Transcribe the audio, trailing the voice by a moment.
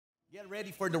Get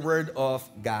ready for the Word of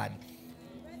God.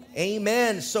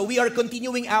 Amen. So we are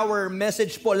continuing our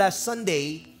message po last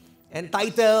Sunday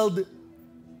entitled,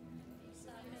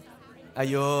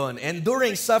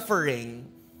 Enduring Suffering.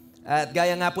 At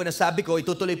gaya nga po na sabi ko,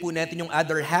 itutuloy po natin yung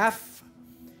other half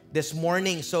this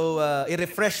morning. So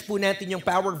i-refresh po natin yung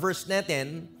power verse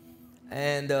natin.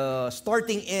 And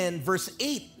starting in verse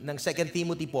 8 ng 2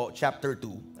 Timothy po, chapter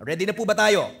 2. Ready na po ba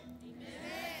tayo?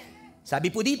 Amen.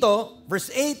 Sabi po dito, verse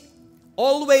 8,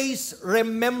 always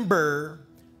remember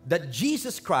that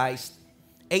Jesus Christ,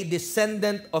 a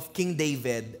descendant of King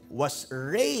David, was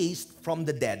raised from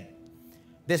the dead.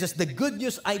 This is the good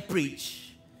news I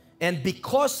preach. And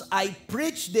because I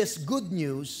preach this good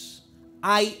news,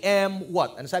 I am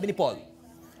what? Ano sabi ni Paul?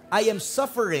 I am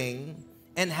suffering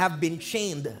and have been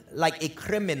chained like a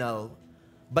criminal,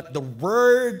 but the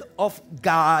word of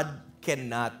God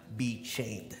cannot be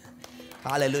chained.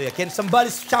 Hallelujah. Can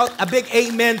somebody shout a big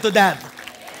amen to that?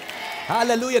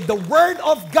 Hallelujah. The word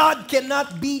of God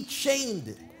cannot be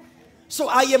chained. So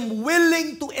I am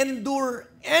willing to endure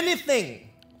anything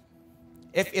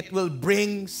if it will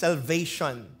bring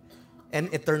salvation and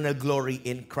eternal glory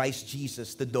in Christ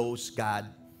Jesus to those God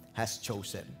has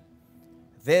chosen.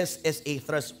 This is a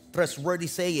trustworthy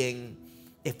saying.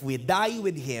 If we die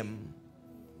with Him,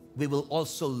 we will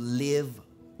also live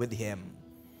with Him.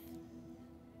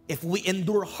 If we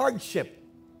endure hardship,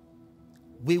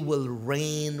 we will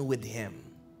reign with Him.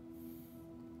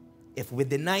 If we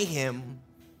deny Him,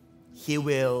 He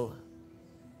will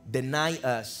deny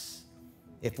us.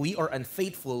 If we are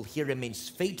unfaithful, He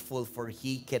remains faithful, for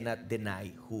He cannot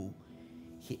deny who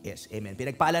He is. Amen.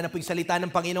 Pinagpala na po yung salita ng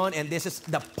Panginoon, and this is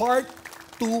the part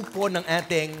 2 po ng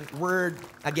ating word,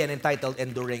 again entitled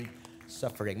Enduring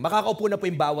Suffering. Makakaupo na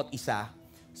po yung bawat isa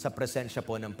sa presensya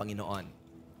po ng Panginoon.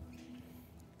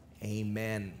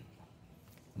 Amen.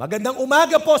 Magandang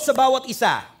umaga po sa bawat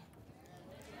isa.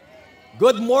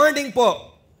 Good morning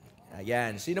po.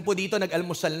 Ayan. Sino po dito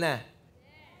nag-almusal na?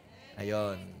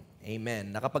 Ayun.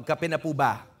 Amen. Nakapagkape na po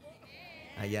ba?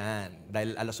 Ayan.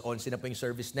 Dahil alas 11 na po yung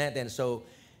service natin. So,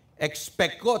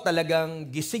 expect ko talagang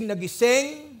gising na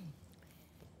gising.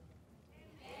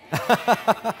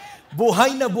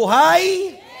 Buhay na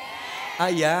buhay.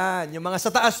 Ayan. Yung mga sa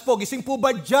taas po, gising po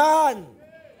ba dyan?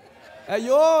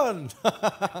 Ayun.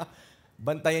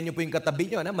 Bantayan niyo po yung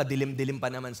katabi niyo, na madilim-dilim pa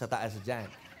naman sa taas dyan.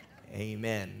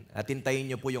 Amen. At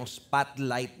hintayin niyo po yung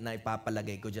spotlight na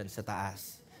ipapalagay ko dyan sa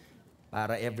taas.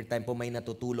 Para every time po may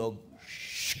natutulog,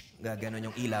 gaganon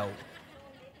yung ilaw.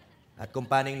 At kung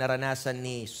paano yung naranasan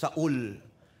ni Saul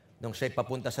nung siya'y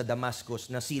papunta sa Damascus,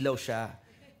 nasilaw siya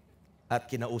at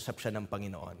kinausap siya ng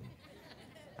Panginoon.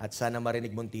 At sana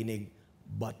marinig mong tinig,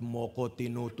 ba't mo ko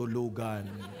tinutulugan?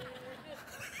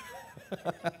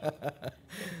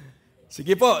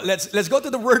 Sige po, let's go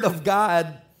to the Word of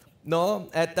God,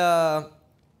 no? At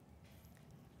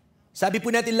sabi po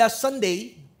natin last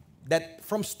Sunday that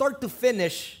from start to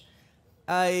finish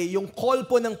ay yung call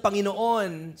po ng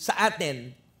Panginoon sa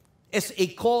atin is a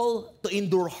call to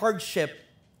endure hardship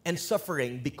and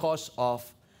suffering because of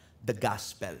the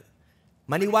gospel.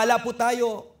 Maniwala po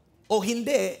tayo o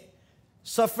hindi,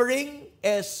 suffering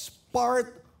is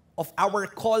part of our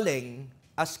calling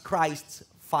as Christ's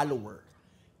follower.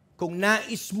 Kung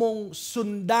nais mong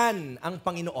sundan ang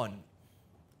Panginoon,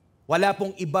 wala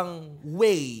pong ibang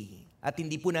way at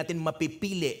hindi po natin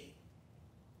mapipili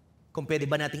kung pwede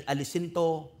ba nating alisin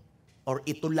to or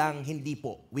ito lang, hindi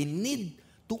po. We need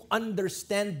to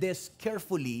understand this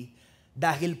carefully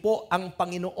dahil po ang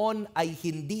Panginoon ay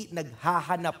hindi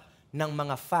naghahanap ng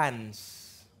mga fans.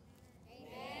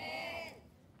 Amen.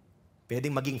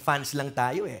 Pwedeng maging fans lang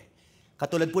tayo eh.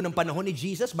 Katulad po ng panahon ni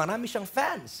Jesus, marami siyang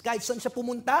fans. Kahit saan siya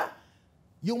pumunta,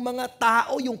 yung mga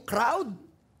tao, yung crowd,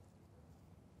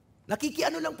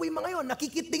 nakikiano lang po yung mga yon,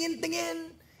 nakikitingin-tingin,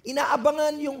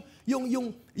 inaabangan yung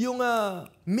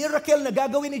miracle na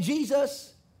gagawin ni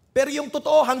Jesus. Pero yung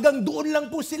totoo, hanggang doon lang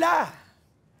po sila.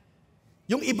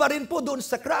 Yung iba rin po doon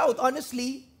sa crowd,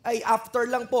 honestly, ay after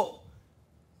lang po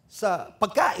sa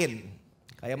pagkain.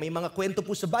 Kaya may mga kwento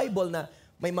po sa Bible na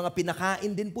may mga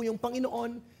pinakain din po yung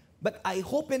Panginoon. But I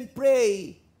hope and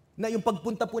pray na yung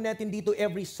pagpunta po natin dito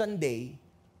every Sunday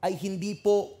ay hindi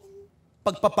po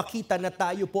pagpapakita na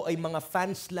tayo po ay mga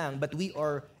fans lang, but we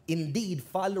are indeed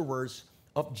followers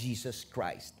of Jesus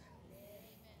Christ.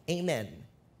 Amen.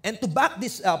 And to back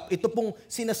this up, ito pong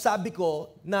sinasabi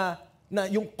ko na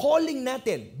yung calling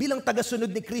natin bilang tagasunod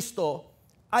ni Kristo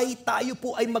ay tayo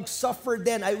po ay mag-suffer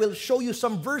din. I will show you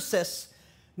some verses,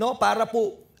 no, para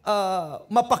po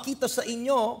mapakita sa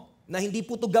inyo na hindi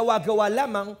po ito gawa-gawa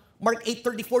lamang. Mark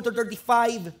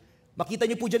 8:34-35, Makita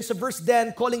niyo po dyan sa verse,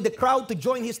 then, calling the crowd to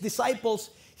join his disciples,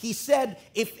 he said,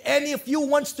 if any of you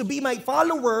wants to be my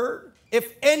follower,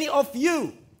 if any of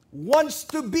you wants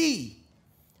to be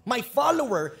my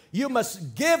follower, you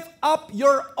must give up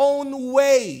your own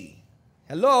way.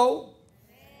 Hello?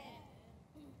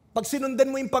 Pag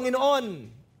sinundan mo yung Panginoon,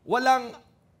 walang,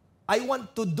 I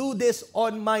want to do this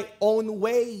on my own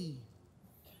way.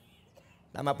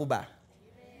 Tama po ba?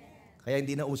 Kaya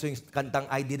hindi na uso yung kantang,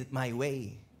 I did it my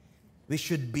way. We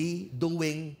should be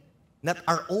doing not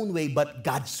our own way, but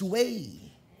God's way.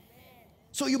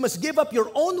 So you must give up your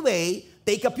own way,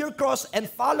 take up your cross, and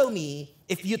follow me.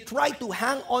 If you try to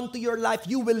hang on to your life,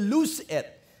 you will lose it.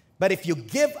 But if you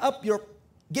give up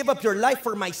your life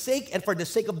for my sake and for the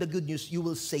sake of the good news, you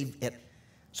will save it.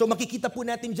 So makikita po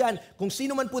natin dyan, kung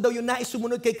sino man po daw yung nais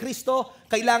sumunod kay Kristo,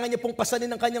 kailangan niya pong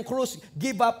pasanin ang kanyang krus,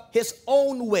 give up his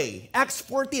own way. Acts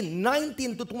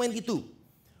 14:19-22.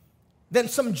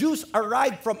 Then some Jews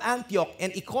arrived from Antioch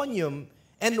and Iconium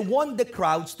and won the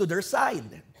crowds to their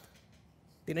side.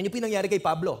 Tingnan niyo po yung nangyari kay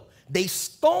Pablo. They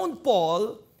stoned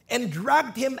Paul and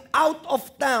dragged him out of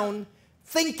town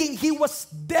thinking he was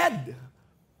dead.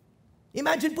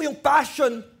 Imagine po yung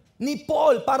passion ni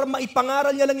Paul para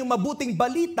maipangaral niya lang yung mabuting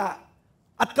balita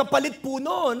at kapalit po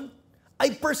noon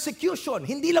ay persecution.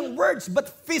 Hindi lang words but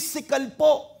physical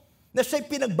po na siya'y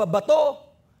pinagbabato,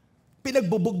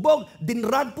 pinagbubugbog,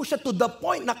 dinrag po siya to the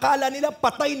point na kala nila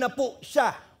patay na po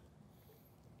siya.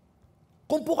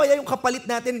 Kung po kaya yung kapalit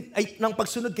natin ay, ng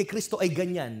pagsunod kay Kristo ay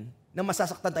ganyan, na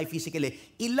masasaktan tayo physically,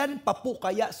 ilan pa po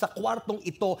kaya sa kwartong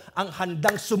ito ang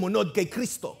handang sumunod kay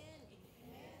Kristo?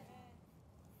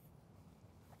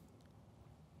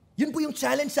 Yun po yung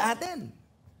challenge sa atin.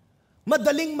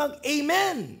 Madaling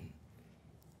mag-amen.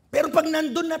 Pero pag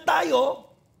nandun na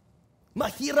tayo,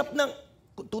 mahirap nang,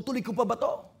 tutuloy ko pa ba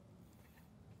to?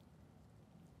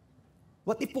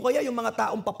 What if po kaya yung mga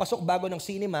taong papasok bago ng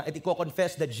cinema at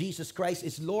i-confess that Jesus Christ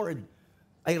is Lord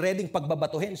ay readyng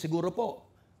pagbabatuhin? Siguro po,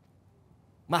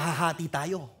 mahahati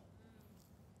tayo.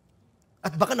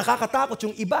 At baka nakakatakot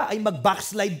yung iba ay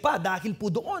mag-backslide pa dahil po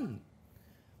doon.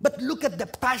 But look at the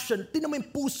passion. Tingnan mo yung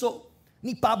puso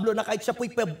ni Pablo na kahit siya po'y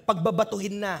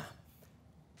pagbabatuhin na.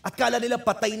 At kala nila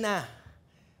patay na.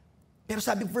 Pero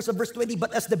sabi sa verse 20, but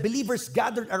as the believers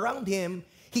gathered around him,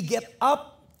 he get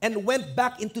up and went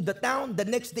back into the town. The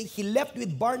next day, he left with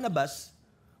Barnabas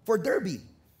for Derbe.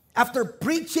 After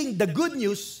preaching the good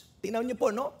news, tingnan niyo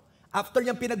po, no? After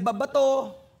niyang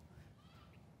pinagbabato,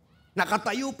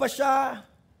 nakatayo pa siya,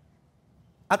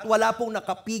 at wala pong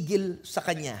nakapigil sa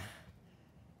kanya.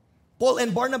 Paul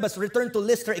and Barnabas returned to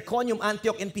Lystra, Iconium,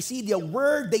 Antioch, and Pisidia,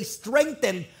 where they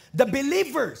strengthened the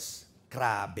believers.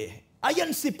 Grabe.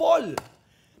 Ayan si Paul.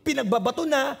 Pinagbabato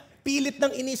na, pilit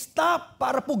nang in-stop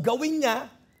para po gawin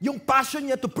niya yung passion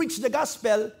niya to preach the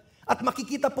gospel. At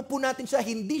makikita po natin siya,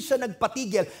 hindi siya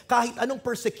nagpatigil. Kahit anong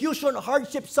persecution,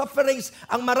 hardship, sufferings,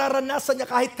 ang mararanasan niya,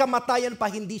 kahit kamatayan pa,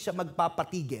 hindi siya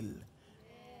magpapatigil.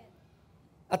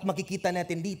 At makikita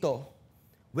natin dito,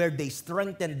 where they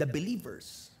strengthened the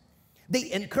believers.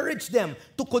 They encourage them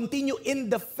to continue in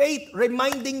the faith,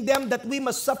 reminding them that we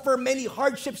must suffer many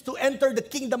hardships to enter the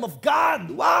kingdom of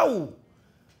God. Wow!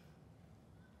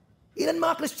 Ilan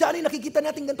mga Kristiyano nakikita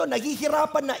natin ganito,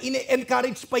 nahihirapan na,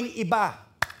 ine-encourage pa yung iba.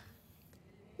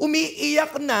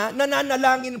 Umiiyak na,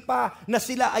 nananalangin pa na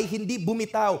sila ay hindi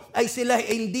bumitaw, ay sila ay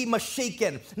hindi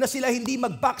ma-shaken, na sila hindi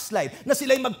mag-backslide, na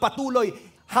sila ay magpatuloy.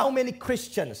 How many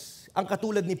Christians ang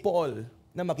katulad ni Paul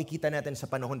na makikita natin sa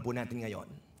panahon po natin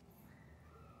ngayon?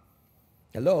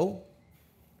 Hello?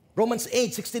 Romans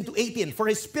 8:16-18, for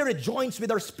His Spirit joins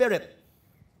with our spirit.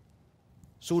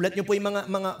 Sulat niyo po yung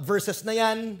mga verses na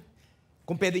yan.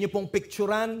 Kung pwede niyo pong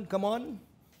picturean, come on.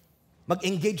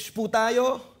 Mag-engage po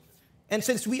tayo. And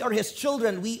since we are His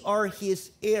children, we are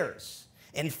His heirs.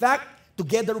 In fact,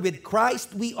 together with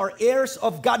Christ, we are heirs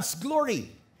of God's glory.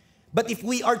 But if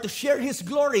we are to share His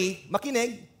glory,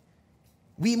 makinig,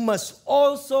 we must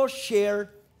also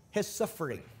share His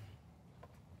suffering.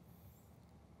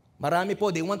 Marami po,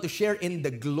 they want to share in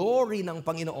the glory ng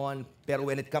Panginoon, pero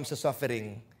when it comes to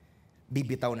suffering,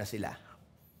 bibitaw na sila.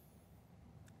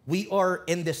 We are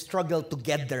in the struggle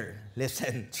together.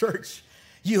 Listen, church,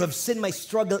 you have seen my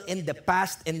struggle in the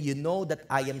past, and you know that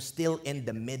I am still in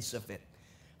the midst of it.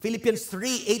 Philippians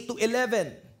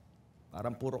 3:8-11.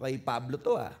 Parang puro kay Pablo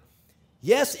to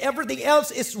Yes, everything else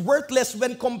is worthless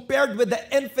when compared with the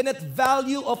infinite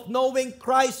value of knowing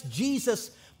Christ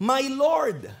Jesus, my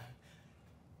Lord.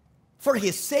 For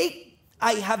His sake,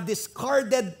 I have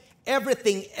discarded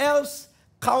everything else,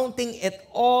 counting it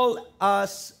all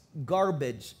as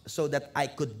garbage so that I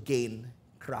could gain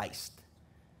Christ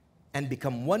and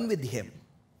become one with Him.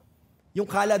 Yung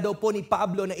kala daw po ni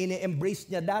Pablo na ine-embrace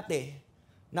niya dati,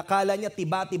 nakala niya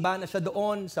tiba-tiba na siya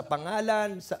doon sa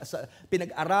pangalan, sa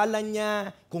pinag-aralan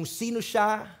niya, kung sino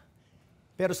siya.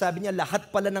 Pero sabi niya,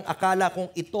 lahat pala ng akala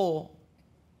kong ito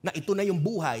na yung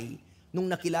buhay, nung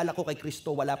nakilala ko kay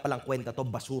Kristo, wala palang kwenta to,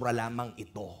 basura lamang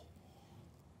ito.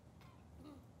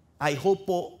 I hope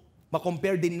po,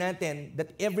 ma-compare din natin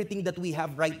that everything that we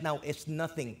have right now is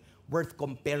nothing worth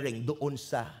comparing doon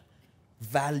sa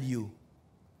value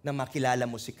na makilala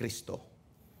mo si Kristo.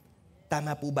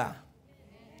 Tama po ba?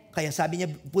 Kaya sabi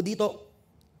niya po dito,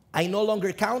 I no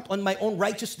longer count on my own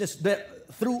righteousness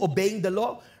through obeying the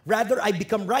law. Rather, I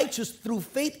become righteous through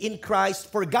faith in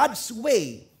Christ, for God's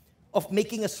way of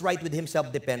making us right with Himself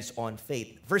depends on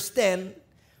faith. Verse 10,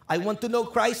 I want to know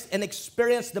Christ and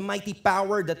experience the mighty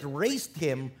power that raised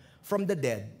Him from the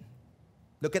dead.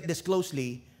 Look at this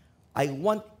closely. I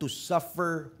want to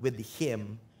suffer with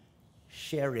Him,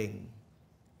 sharing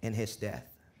in His death,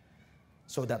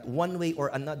 so that one way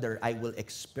or another I will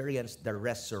experience the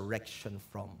resurrection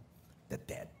from the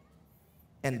dead.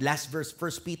 And last verse,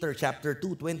 1 Peter chapter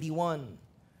 2, 21.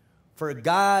 For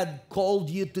God called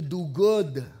you to do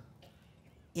good,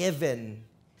 even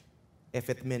if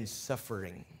it means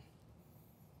suffering.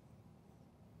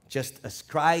 Just as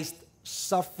Christ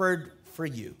suffered for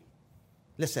you.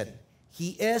 Listen,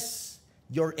 He is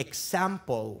your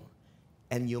example,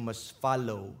 and you must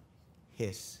follow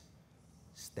His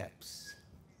steps.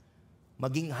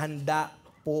 Maging handa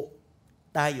po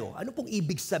tayo. Ano pong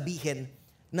ibig sabihin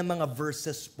ng mga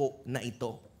verses po na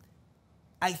ito?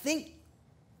 I think,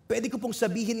 pwede ko pong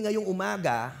sabihin ngayong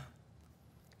umaga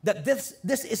that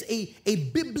this is a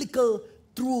biblical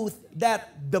truth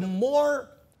that the more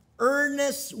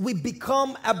earnest we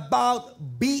become about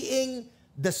being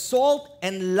the salt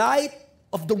and light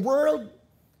of the world,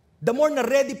 the more na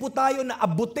ready po tayo na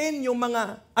abutin yung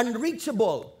mga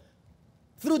unreachable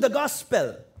through the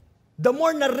gospel. The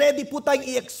more na ready po tayong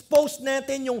i-expose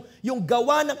natin yung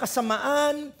gawa ng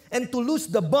kasamaan and to lose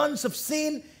the bonds of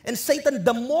sin and Satan,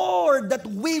 the more that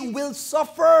we will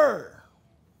suffer.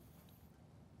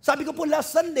 Sabi ko po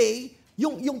last Sunday,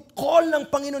 yung call ng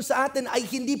Panginoon sa atin ay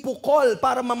hindi po call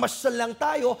para mamasyal lang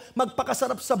tayo,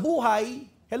 magpakasarap sa buhay.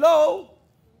 Hello?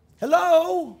 Hello?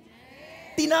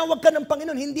 Tinawag ka ng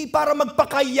Panginoon, hindi para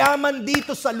magpakayaman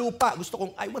dito sa lupa. Gusto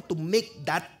kong, I want to make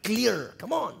that clear.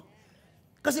 Come on.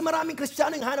 Kasi maraming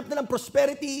Kristiyano yung hanap na ng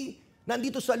prosperity,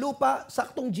 nandito sa lupa,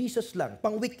 saktong Jesus lang,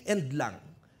 pang weekend lang.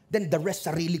 Then the rest,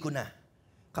 sarili ko na.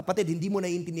 Kapatid, hindi mo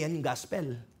naiintindihan yung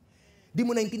gospel. Hindi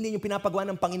mo naiintindihan yung pinapagawa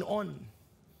ng Panginoon.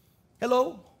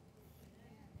 Hello?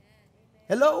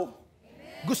 Hello?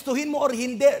 Gustuhin mo or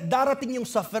hindi, darating yung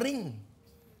suffering.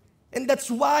 And that's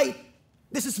why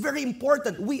this is very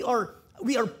important. We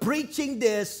are preaching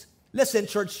this, listen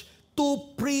church, to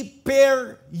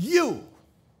prepare you.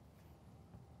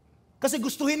 Kasi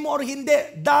gustuhin mo or hindi,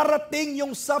 darating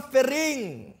yung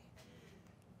suffering.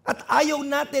 At ayaw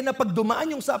natin na pag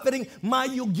dumaan yung suffering,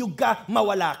 mayugyug ka,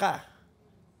 mawala ka.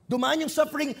 Dumaan yung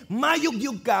suffering,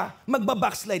 mayugyug ka,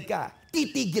 magbabackslide ka,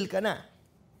 titigil ka na.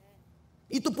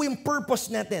 Ito po yung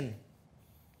purpose natin.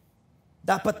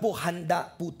 Dapat po handa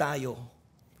po tayo.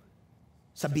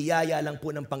 Sa biyaya lang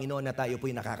po ng Panginoon na tayo po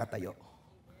yung nakakatayo.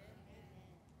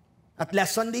 At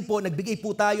last Sunday po, nagbigay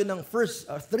po tayo ng first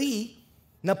 3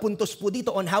 na puntos po dito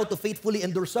on how to faithfully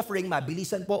endure suffering.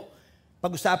 Mabilisan po.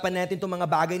 Pag-usapan natin itong mga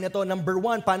bagay na to. Number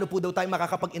 1, paano po daw tayo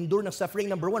makakapag-endure ng suffering?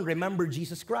 Number 1, remember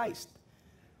Jesus Christ.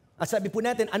 At sabi po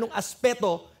natin, anong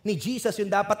aspeto ni Jesus yung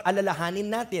dapat alalahanin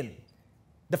natin?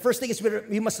 The first thing is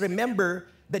we must remember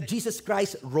that Jesus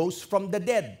Christ rose from the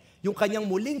dead. Yung kanyang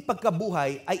muling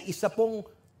pagkabuhay ay isa pong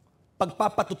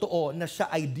pagpapatutuo na siya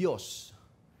ay Diyos.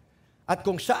 At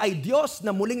kung siya ay Diyos na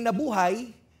muling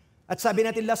nabuhay, at sabi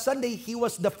natin last Sunday, He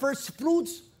was the first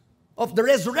fruits of the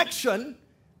resurrection.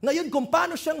 Ngayon, kung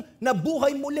paano siyang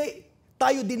nabuhay muli,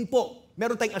 tayo din po,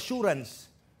 meron tayong assurance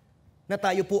na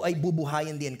tayo po ay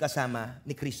bubuhayin din kasama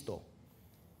ni Kristo.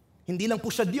 Hindi lang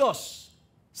po siya Diyos.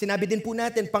 Sinabi din po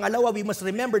natin, pangalawa, we must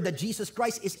remember that Jesus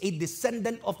Christ is a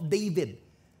descendant of David.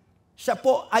 Siya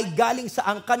po ay galing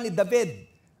sa angkan ni David.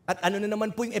 At ano na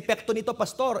naman po yung epekto nito,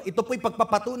 Pastor? Ito po yung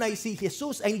pagpapatunay si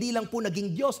Jesus ay hindi lang po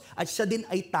naging Diyos at siya din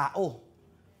ay tao.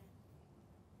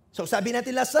 So sabi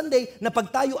natin last Sunday na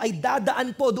pag tayo ay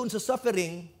dadaan po doon sa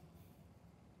suffering,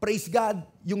 praise God,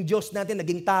 yung Diyos natin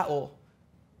naging tao,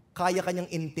 kaya kanyang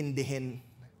intindihin.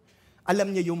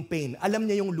 Alam niya yung pain, alam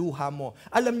niya yung luha mo,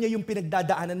 alam niya yung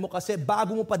pinagdadaanan mo kasi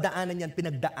bago mo padaanan yan,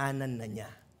 pinagdaanan na niya.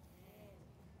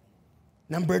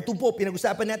 Number 2 po,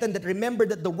 pinag-usapan natin that remember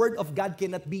that the Word of God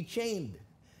cannot be chained.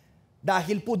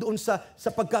 Dahil po doon sa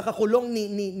pagkakakulong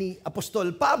ni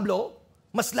Apostol Pablo,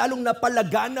 mas lalong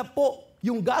napalagana po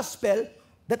yung gospel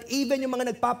that even yung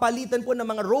mga nagpapalitan po ng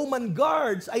mga Roman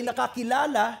guards ay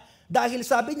nakakilala dahil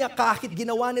sabi niya, kahit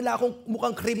ginawa nila akong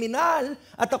mukhang kriminal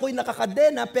at ako'y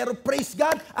nakakadena, pero praise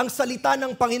God, ang salita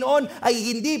ng Panginoon ay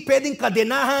hindi pwedeng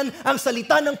kadenahan. Ang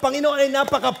salita ng Panginoon ay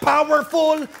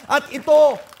napaka-powerful at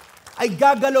ito ay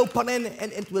gagalaw pa rin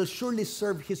and it will surely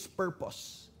serve His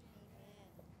purpose.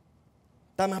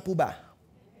 Tama po ba?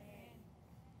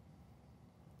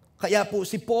 Kaya po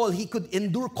si Paul, he could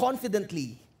endure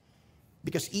confidently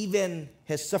because even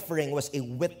his suffering was a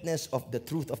witness of the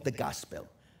truth of the gospel.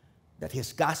 That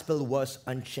his gospel was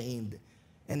unchained.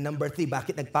 And number 3,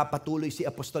 bakit nagpapatuloy si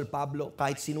Apostol Pablo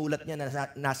kahit sinulat niya na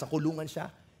nasa kulungan siya?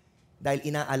 Dahil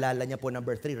inaalala niya po,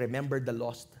 number 3, remember the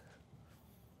lost.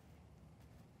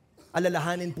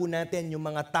 Alalahanin po natin yung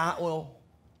mga tao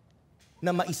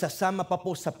na maisasama pa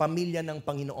po sa pamilya ng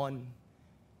Panginoon.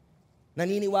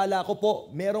 Naniniwala ako po,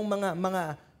 merong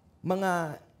mga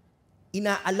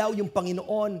inaalaw yung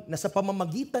Panginoon na sa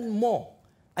pamamagitan mo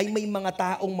ay may mga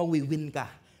taong mawiwin ka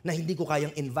na hindi ko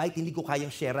kayang invite, hindi ko kayang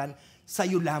sharean,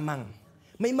 sa'yo lamang.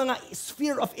 May mga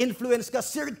sphere of influence ka,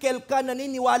 circle ka,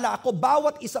 naniniwala ako,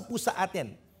 bawat isa po sa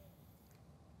atin.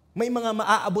 May mga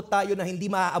maaabot tayo na hindi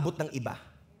maaabot ng iba.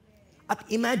 At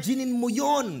imaginein mo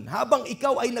yon habang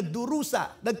ikaw ay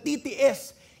nagdurusa,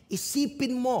 nagtitiis,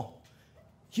 isipin mo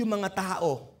yung mga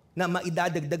tao na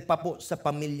maidadagdag pa po sa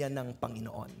pamilya ng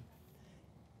Panginoon.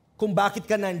 Kung bakit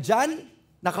ka nandyan,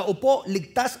 nakaupo,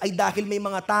 ligtas ay dahil may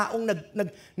mga taong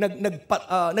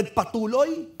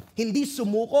nagpatuloy, hindi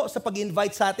sumuko sa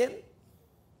pag-invite sa atin.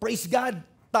 Praise God,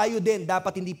 tayo din,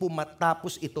 dapat hindi po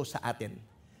matapos ito sa atin.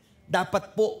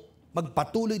 Dapat po,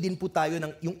 magpatuloy din po tayo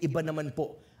ng yung iba naman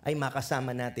po ay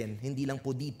makasama natin. Hindi lang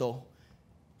po dito,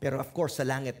 pero of course sa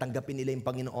langit, tanggapin nila yung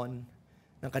Panginoon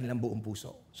ng kanilang buong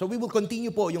puso. So we will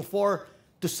continue po yung 4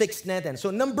 to 6 natin.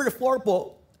 So number 4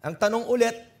 po, ang tanong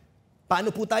ulit,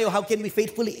 paano po tayo? How can we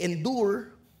faithfully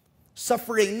endure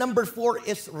suffering? Number 4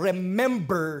 is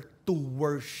remember to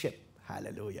worship.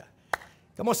 Hallelujah.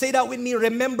 Come on, say that with me.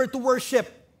 Remember to worship.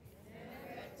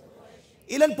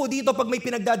 Ilan po dito pag may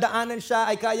pinagdadaanan siya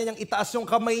ay kaya niyang itaas yung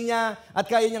kamay niya at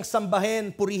kaya niyang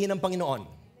sambahin, purihin ang Panginoon?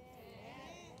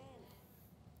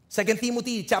 2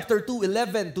 Timothy chapter 2,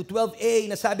 11 to 12a,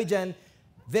 nasabi dyan,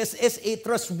 this is a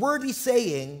trustworthy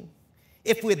saying,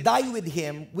 if we die with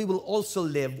Him, we will also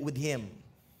live with Him.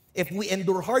 If we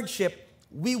endure hardship,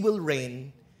 we will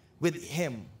reign with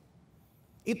Him.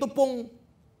 Ito pong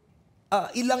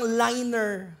ilang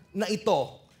liner na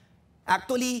ito.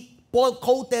 Actually, Paul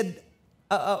quoted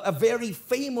a very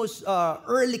famous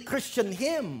early Christian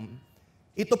hymn.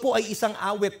 Ito po ay isang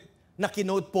awit na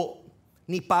kinote po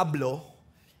ni Pablo.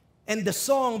 And the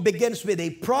song begins with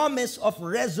a promise of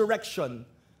resurrection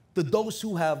to those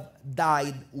who have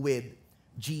died with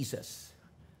Jesus.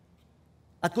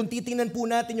 At kung titingnan po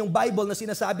natin yung Bible na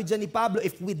sinasabi dyan ni Pablo,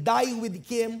 if we die with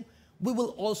Him, we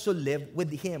will also live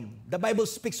with Him. The Bible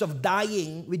speaks of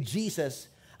dying with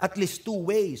Jesus at least 2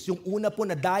 ways. Yung una po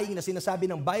na dying na sinasabi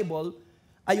ng Bible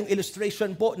ay yung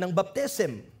illustration po ng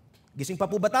baptism. Gising pa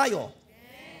po ba tayo?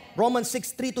 Yes. Romans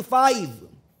 6:3-5.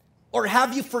 Or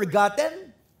have you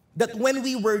forgotten that when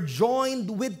we were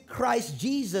joined with Christ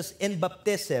Jesus in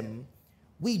baptism,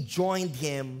 we joined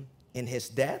Him in His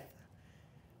death?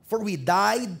 For we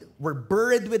died, were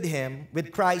buried with Him, with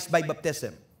Christ by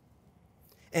baptism.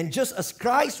 And just as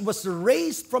Christ was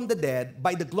raised from the dead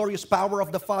by the glorious power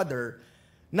of the Father,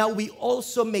 now we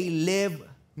also may live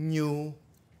new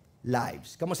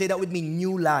lives. Come on, say that with me,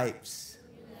 new lives.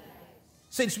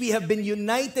 Since we have been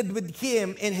united with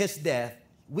Him in His death,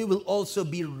 we will also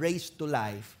be raised to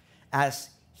life as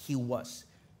He was.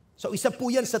 So isa po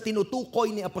yan sa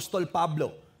tinutukoy ni Apostol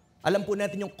Pablo. Alam po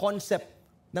natin yung concept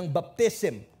ng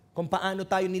baptism, kung paano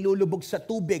tayo nilulubog sa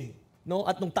tubig. No?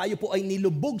 At nung tayo po ay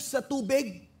nilubog sa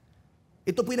tubig,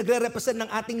 ito po yung nagre-represent ng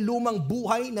ating lumang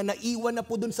buhay na naiwan na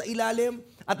po dun sa ilalim.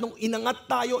 At nung inangat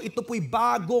tayo, ito po'y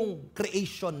bagong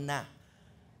creation na.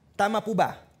 Tama po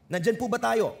ba? Nandyan po ba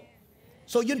tayo?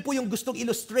 So yun po yung gustong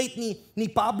illustrate ni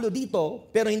Pablo dito,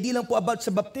 pero hindi lang po about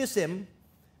sa baptism,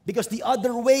 because the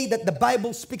other way that the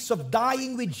Bible speaks of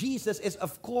dying with Jesus is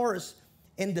of course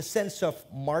in the sense of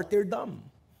martyrdom.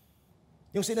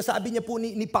 Yung sinasabi niya po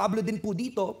ni Pablo din po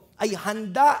dito, ay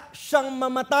handa siyang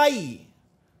mamatay.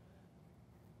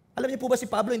 Alam niyo po ba si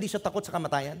Pablo hindi siya takot sa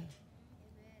kamatayan?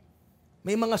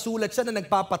 May mga sulat siya na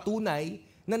nagpapatunay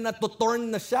na natutorn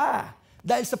na siya.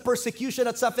 Dahil sa persecution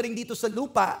at suffering dito sa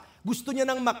lupa, gusto niya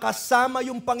nang makasama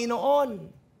yung Panginoon.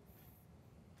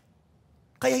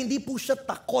 Kaya hindi po siya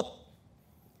takot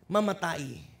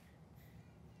mamatay.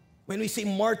 When we say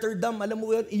martyrdom, alam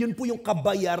mo yun po yung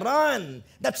kabayaran.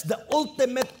 That's the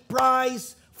ultimate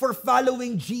prize for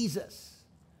following Jesus.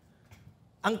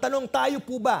 Ang tanong, tayo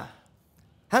po ba,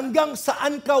 hanggang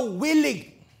saan ka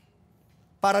willing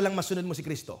para lang masunod mo si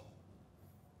Kristo?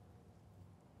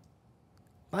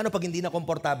 Paano pag hindi na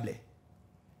komportable?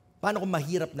 Paano kung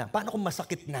mahirap na? Paano kung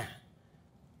masakit na?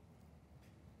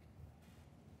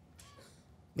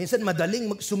 Minsan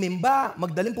madaling sumimba,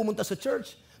 madaling pumunta sa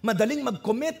church, madaling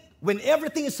mag-commit when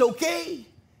everything is okay.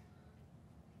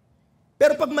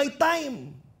 Pero pag may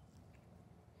time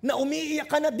na umiiyak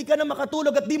ka na, di ka na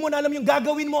makatulog at di mo na alam yung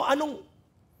gagawin mo,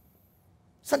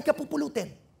 saan ka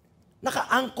pupulutin?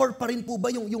 Naka-anchor pa rin po ba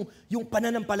yung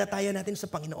pananampalataya natin sa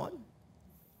Panginoon?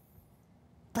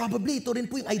 Probably, ito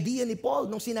rin po yung idea ni Paul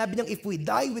nung sinabi niyang, if we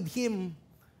die with Him,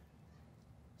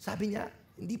 sabi niya,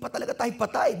 hindi pa talaga tayo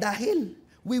patay dahil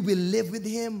we will live with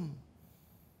Him.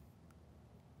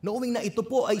 Knowing na ito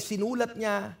po ay sinulat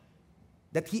niya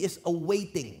that He is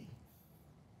awaiting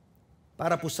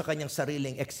para po sa kanyang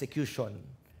sariling execution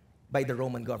by the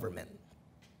Roman government.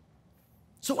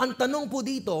 So ang tanong po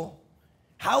dito,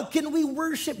 how can we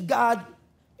worship God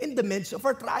in the midst of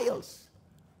our trials?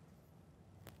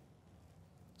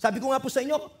 Sabi ko nga po sa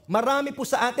inyo, marami po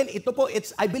sa atin, ito po,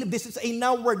 I believe this is a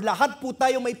now word. Lahat po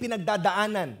tayo may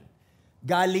pinagdadaanan.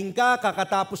 Galing ka,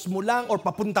 kakatapos mo lang, or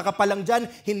papunta ka pa lang dyan,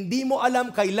 hindi mo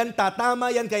alam kailan tatama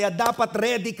yan, kaya dapat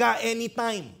ready ka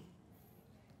anytime.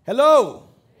 Hello?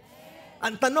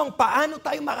 Ang tanong, paano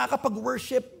tayo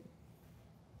makakapag-worship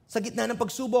sa gitna ng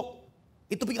pagsubok?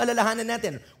 Ito po yung alalahanan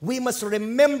natin. We must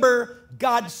remember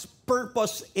God's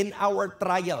purpose in our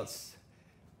trials.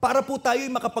 Para po tayo'y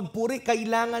makapagpuri,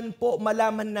 kailangan po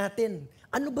malaman natin,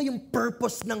 ano ba yung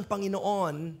purpose ng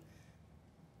Panginoon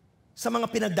sa mga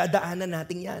pinagdadaanan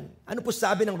natin yan? Ano po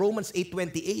sabi ng Romans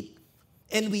 8:28?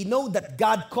 And we know that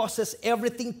God causes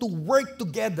everything to work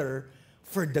together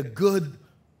for the good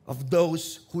of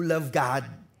those who love God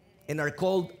and are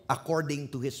called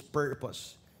according to His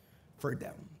purpose for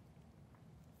them.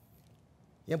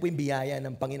 Yan po yung biyaya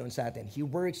ng Panginoon sa atin. He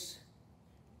works,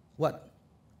 what?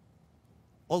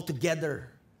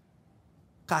 Altogether,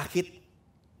 kahit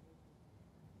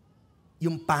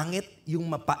yung pangit, yung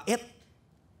mapait,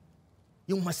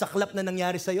 yung masaklap na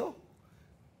nangyari sa'yo,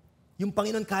 yung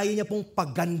Panginoon kaya niya pong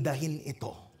pagandahin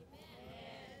ito.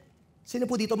 Sino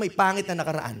po dito may pangit na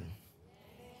nakaraan?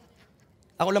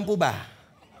 Ako lang po ba?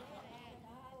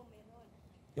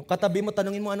 Yung katabi mo,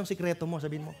 tanungin mo anong sikreto mo,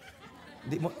 sabihin mo.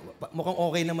 Mukhang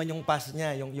okay naman yung past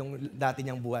niya, yung dati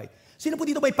niyang buhay. Sino po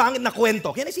dito may pangit na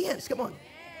kwento? Can I see hands? Come on.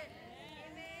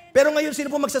 Pero ngayon, sino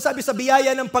po magsasabi sa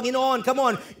biyaya ng Panginoon? Come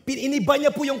on, iniba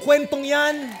niya po yung kwentong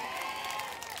yan.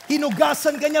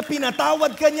 Hinugasan ka niya,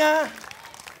 pinatawad ka niya.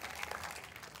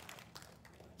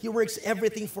 He works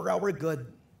everything for our good.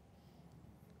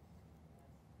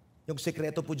 Yung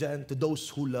sekreto po dyan, to those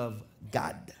who love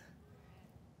God.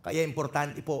 Kaya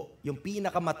importante po, yung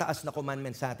pinakamataas na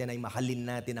commandment sa atin ay mahalin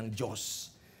natin ang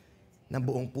Diyos ng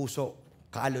buong puso,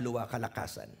 kaluluwa,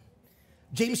 kalakasan.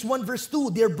 James 1 verse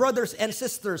 2, Dear brothers and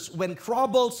sisters, when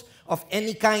troubles of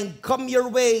any kind come your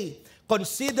way,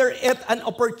 consider it an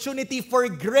opportunity for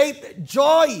great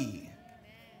joy.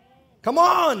 Come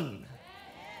on!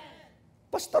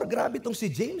 Pastor, grabe itong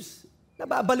si James.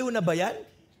 Nababaliw na ba yan?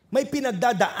 May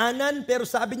pinagdadaanan, pero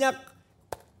sabi niya,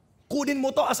 kunin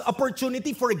mo to as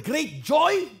opportunity for great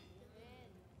joy.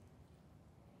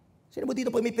 Sino mo dito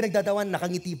po may pinagdadaanan,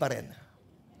 nakangiti pa rin?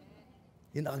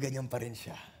 Yung nakaganyan pa rin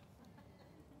siya.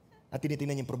 At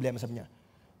tinitingnan niya yung problema, sabi niya,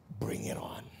 bring it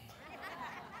on.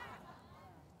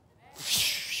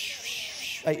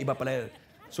 Ay, iba pala yun.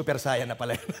 Super Saiyan na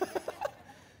pala yun.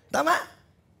 Tama?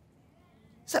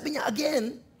 Sabi niya,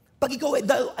 again, pag ikaw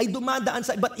ay dumadaan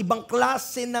sa iba't ibang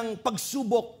klase ng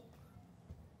pagsubok,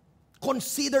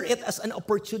 consider it as an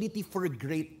opportunity for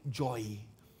great joy.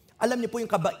 Alam niyo po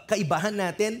yung kaibahan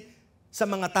natin sa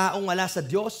mga taong wala sa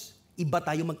Diyos, iba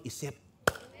tayo mag-isip.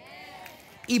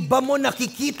 Iba mo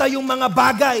nakikita yung mga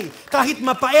bagay. Kahit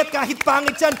mapait, kahit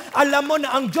pangit yan, alam mo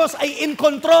na ang Diyos ay in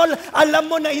control. Alam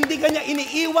mo na hindi kanya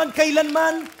iniiwan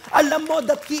kailanman. Alam mo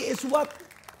that He is what?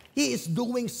 He is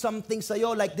doing something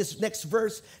sa'yo. Like this next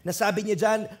verse na sabi niya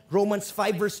dyan, Romans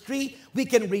 5 verse 3, we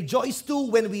can rejoice too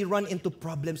when we run into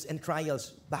problems and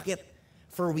trials. Bakit?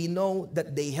 For we know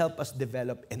that they help us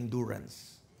develop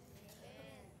endurance.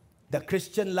 The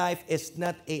Christian life is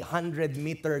not a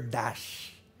 100-meter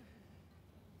dash.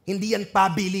 Hindi yan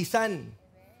pabilisan.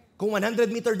 Kung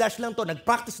 100-meter dash lang to,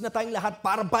 nag-practice na tayong lahat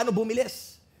para paano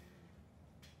bumilis.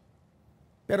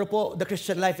 Pero po, the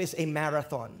Christian life is a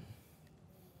marathon.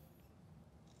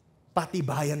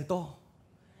 Patibayan to.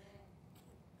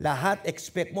 Lahat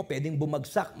expect mo, pwedeng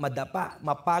bumagsak, madapa,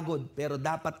 mapagod, pero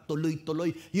dapat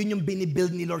tuloy-tuloy. Yun yung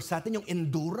binibuild ni Lord sa atin, yung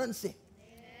endurance eh.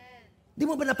 Di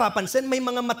mo ba napapansin, may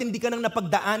mga matindi ka nang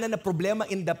napagdaanan na problema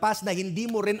in the past na hindi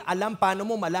mo rin alam paano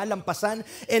mo malalampasan.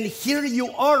 And here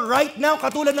you are right now,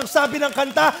 katulad ng sabi ng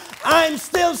kanta, I'm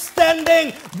still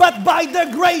standing, but by the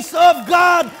grace of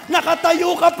God,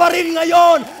 nakatayo ka pa rin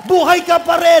ngayon, buhay ka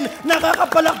pa rin,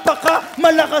 nakakapalakpak ka,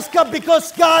 malakas ka,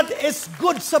 because God is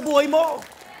good sa buhay mo.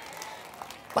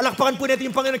 Palakpakan po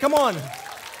natin yung Panginoon, come on.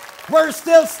 We're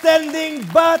still standing,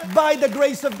 but by the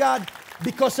grace of God,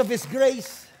 because of His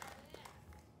grace.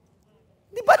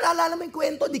 Di ba naalala mo yung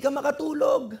kwento? Di ka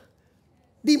makatulog.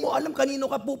 Di mo alam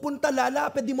kanino ka pupunta,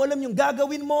 lalapit. Di mo alam yung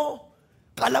gagawin mo.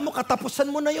 Kala mo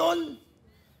katapusan mo na yon.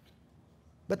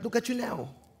 But look at you now.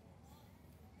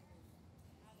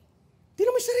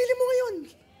 Tingnan mo yung sarili mo ngayon.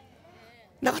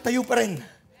 Nakatayo pa rin.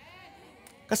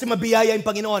 Kasi mabiyaya yung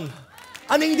Panginoon.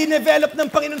 Ano yung dinevelop ng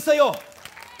Panginoon sa'yo?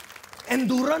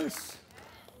 Endurance.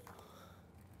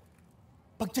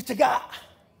 Pagtsatsaga.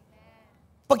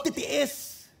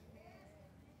 Pagtitiis.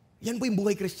 Yan po yung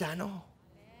buhay Kristiyano.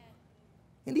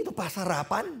 Hindi ito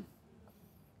pasarapan.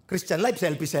 Christian life,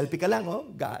 selfie-selfie ka lang, oh.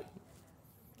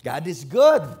 God is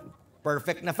good.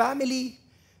 Perfect na family.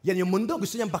 Yan yung mundo,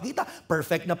 gusto niyang pakita.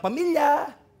 Perfect na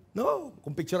pamilya. No?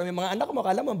 Kung picture mo yung mga anak mo,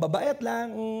 akala mo, babaet lang.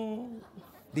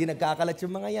 Di nagkakalat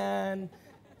yung mga yan.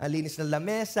 Ang linis ng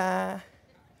lamesa.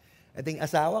 Ito yung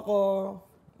asawa ko.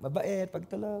 Mabait,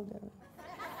 pagtulog.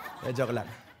 Joke lang.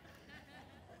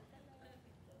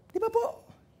 Di ba po?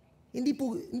 Hindi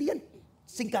yan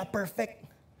singka perfect.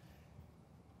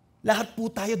 Lahat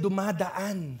po tayo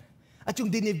dumadaan. At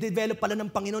yung dinedevelop pala ng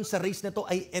Panginoon sa race na to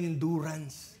ay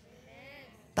endurance.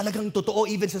 Talagang totoo,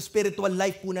 even sa spiritual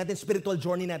life po natin, spiritual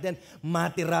journey natin,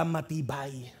 matira,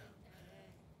 matibay.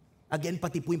 Again,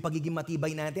 pati po yung pagiging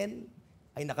matibay natin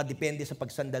ay nakadepende sa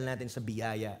pagsandal natin sa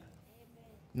biyaya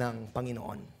ng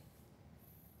Panginoon.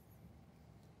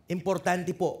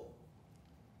 Importante po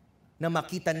na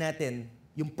makita natin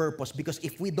yung purpose, because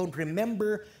if we don't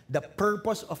remember the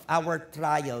purpose of our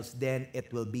trials, then it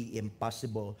will be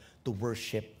impossible to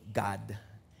worship God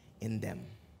in them.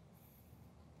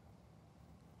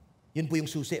 Yun po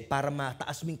yung susi. Para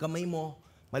mataas mo yung kamay mo,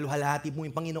 maluhalhati mo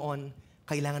yung Panginoon,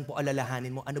 kailangan po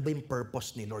alalahanin mo, ano ba yung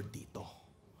purpose ni Lord dito?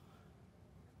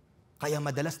 Kaya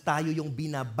madalas tayo yung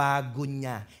binabago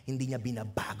niya, hindi niya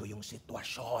binabago yung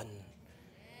sitwasyon.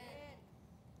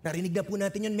 Narinig na po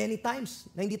natin yun many times,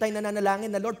 na hindi tayo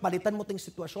nananalangin na, Lord, palitan mo itong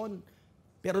sitwasyon.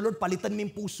 Pero Lord, palitan mo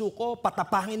yung puso ko,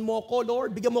 patapangin mo ako, Lord,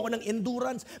 bigyan mo ako ng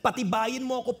endurance, patibayin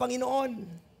mo ako, Panginoon.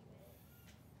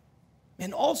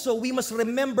 And also, we must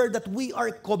remember that we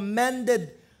are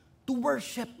commanded to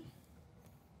worship.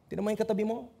 Tingnan mo yung katabi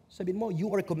mo, sabihin mo, you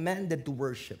are commanded to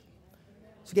worship.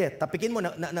 Sige, tapikin mo,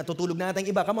 natutulog na natin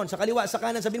iba. Come on, sa kaliwa, sa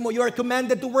kanan, sabihin mo, you are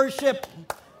commanded to worship.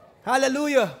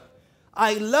 Hallelujah.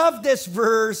 I love this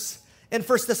verse in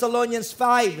 1 Thessalonians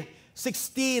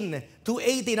 5:16 to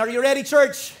 18. Are you ready,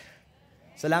 church?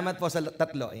 Salamat po sa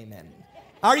tatlo. Amen.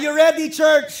 Are you ready,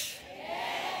 church?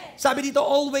 Yes. Sabi dito,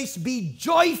 always be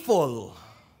joyful.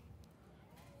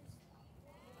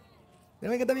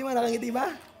 May katabi mo, nakangiti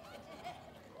ba?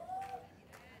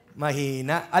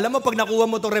 Mahina. Alam mo, pag nakuha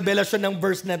mo itong revelasyon ng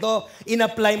verse na to,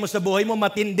 in-apply mo sa buhay mo,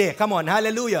 matindi. Come on,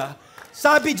 hallelujah.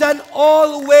 Sabi dyan,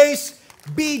 always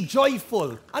be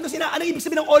joyful. Ano ibig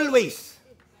sabihin ng always?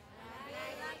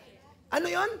 Ano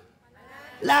yon?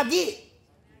 Lagi.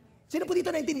 Sino po dito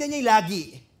naintindihan niya yung lagi?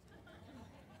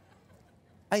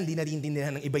 Ay, hindi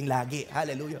naiintindihan ng ibang lagi.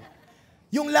 Hallelujah.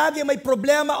 Yung lagi may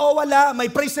problema o wala, may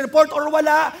praise report or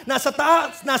wala, nasa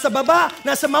taas, nasa baba,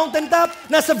 nasa mountaintop,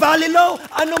 nasa valley low,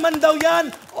 ano man daw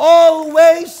yan,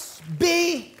 always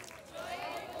be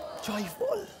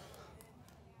joyful.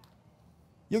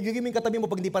 Yung katabi mo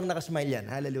pag hindi pa nakasmile yan.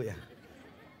 Hallelujah.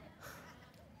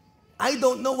 I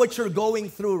don't know what you're going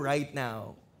through right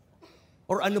now.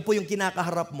 Or ano po yung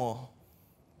kinakaharap mo.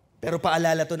 Pero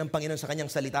paalala to ng Panginoon sa kanyang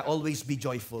salita, always be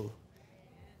joyful.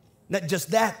 Not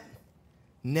just that,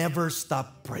 never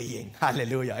stop praying.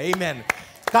 Hallelujah. Amen.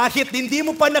 Kahit hindi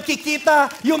mo pa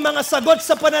nakikita yung mga sagot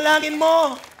sa panalangin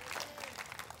mo,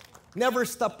 never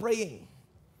stop praying.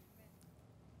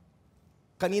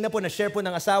 Kanina po, na-share po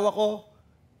ng asawa ko,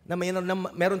 na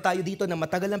meron tayo dito na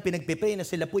matagal lang pinagpipray na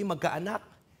sila po'y magkaanak.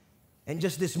 And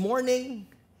just this morning,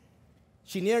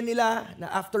 shinare nila na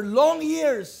after long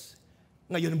years,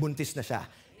 ngayon buntis na siya.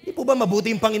 Hindi po ba mabuti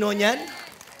yung Panginoon yan?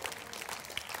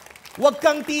 Huwag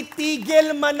kang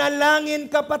titigil manalangin,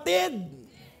 kapatid.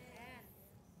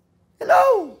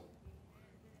 Hello?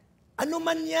 Ano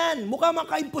man yan? Mukha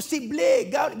maka-imposible.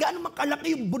 Gaano man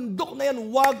kalaki yung bundok na yan,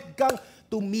 huwag kang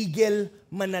tumigil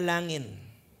manalangin.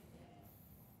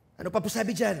 Ano pa po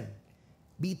sabi dyan?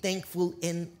 Be thankful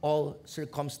in all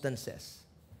circumstances.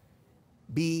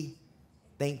 Be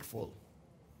thankful.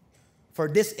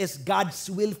 For this is God's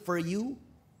will for you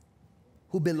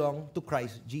who belong to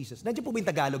Christ Jesus. Nandiyan po ba yung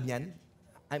Tagalog niyan?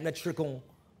 I'm not sure kung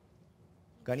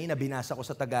kanina binasa ko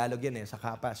sa Tagalog yan sa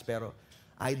Kapas, pero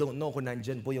I don't know kung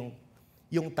nandiyan po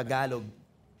yung Tagalog.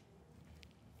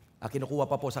 Kinukuha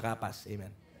pa po sa Kapas.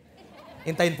 Amen.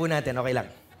 Hintayin po natin, okay lang.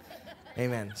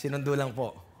 Amen. Sinundo lang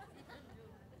po.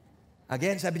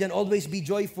 Again, sabi diyan, always be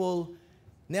joyful,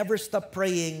 never stop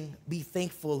praying, be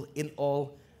thankful in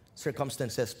all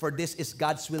circumstances. For this is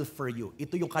God's will for you.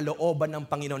 Ito yung kalooban ng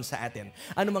Panginoon sa atin.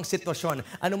 Ano mang sitwasyon,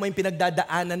 ano mang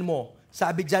pinagdadaanan mo,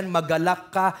 sabi diyan,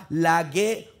 magalak ka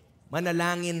lagi,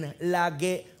 manalangin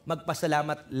lagi,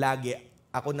 magpasalamat lagi.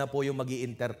 Ako na po yung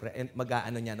mag-i-interpret,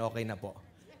 mag-aano niyan, okay na po.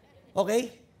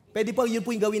 Okay? Pwede po, yun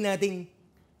po yung gawin nating,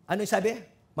 ano yung sabi?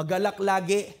 Magalak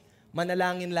lagi,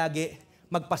 manalangin lagi,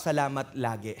 magpasalamat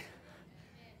lagi.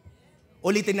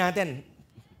 Ulitin natin.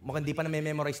 Mukhang di pa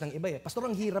na-memorize ng iba Pastor,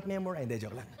 ang hirap memorize. Hindi,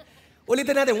 joke lang.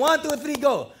 Ulitin natin. 1, 2, 3,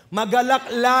 go.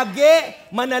 Magalak lagi,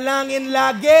 manalangin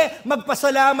lagi,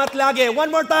 magpasalamat lagi.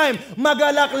 One more time.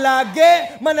 Magalak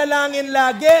lagi, manalangin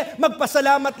lagi,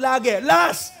 magpasalamat lagi.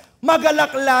 Last.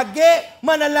 Magalak lagi,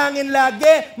 manalangin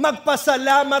lagi,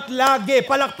 magpasalamat lagi.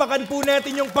 Palakpakan po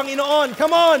natin yung Panginoon.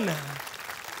 Come on!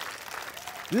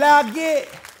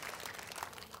 Lagi.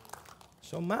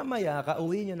 So mamaya,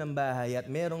 kauwi nyo ng bahay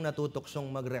at merong natutuksong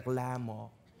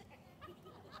magreklamo.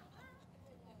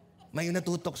 May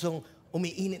natutuksong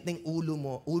umiinit ng ulo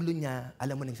niya,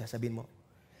 alam mo nang sasabihin mo,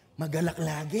 magalak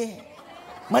lagi,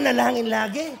 manalangin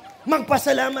lagi,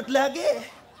 magpasalamat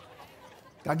lagi.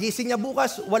 Kagising niya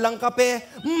bukas, walang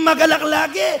kape, magalak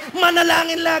lagi,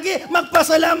 manalangin lagi,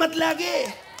 magpasalamat lagi.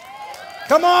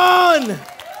 Come on!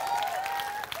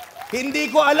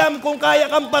 Hindi ko alam kung kaya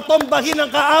kang patombahin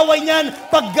ang kaaway niyan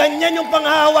pag ganyan yung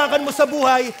panghahawakan mo sa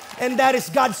buhay. And that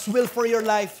is God's will for your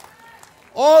life.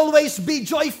 Always be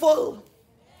joyful.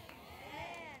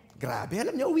 Grabe,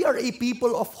 alam niyo, we are a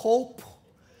people of hope.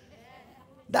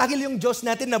 Dahil yung Diyos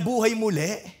natin nabuhay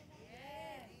muli,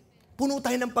 puno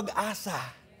tayo ng pag-asa.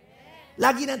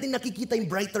 Lagi natin nakikita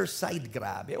yung brighter side.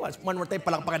 Grabe. One more time,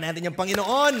 palakpakan natin yung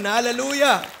Panginoon.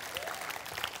 Hallelujah!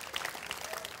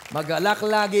 Magalak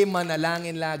lagi,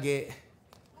 manalangin lagi,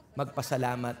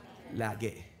 magpasalamat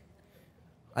lagi.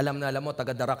 Alam mo,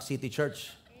 taga Darak City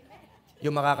Church,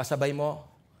 yung makakasabay mo,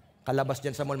 kalabas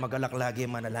dyan sa mall, magalak lagi,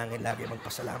 manalangin lagi,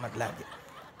 magpasalamat lagi.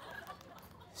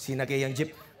 Sinakay ang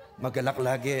jeep, magalak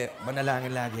lagi,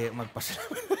 manalangin lagi,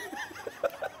 magpasalamat.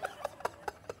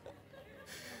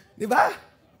 Di ba?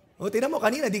 O, tingnan mo,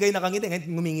 kanina, di kayo nakangiti,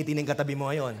 ngayon ngumingiti ng katabi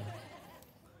mo ngayon.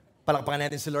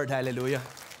 Palakpakan natin si Lord, hallelujah.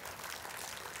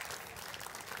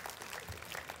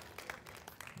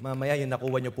 Mamaya, yung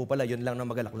nakuha nyo po pala, yun lang na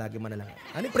magalak lagi manalangin.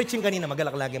 Ano yung preaching kanina?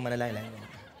 Magalak lagi manalangin.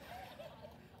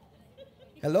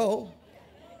 Hello?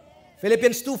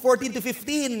 Philippians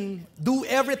 2:14-15. Do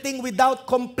everything without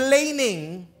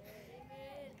complaining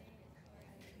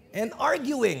and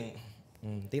arguing.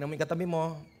 Tingnan mo yung katabi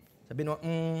mo. Sabihin mo,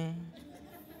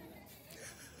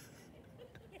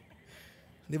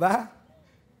 Di ba?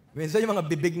 Minsan yung mga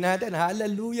bibig natin,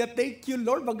 hallelujah, thank you,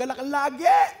 Lord, magalak lagi.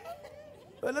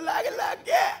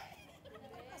 Lagi.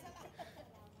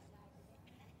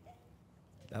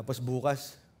 Tapos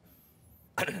bukas,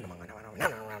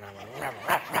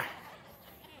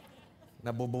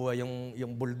 nabubuhay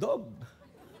yung bulldog.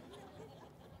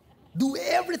 Do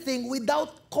everything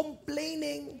without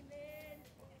complaining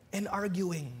and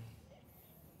arguing.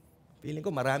 Feeling ko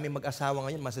maraming mag-asawa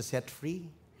ngayon masa-set free.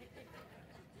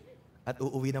 At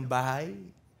uuwi ng bahay,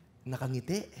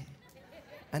 nakangiti.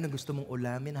 Ano gusto mong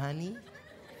ulamin, honey?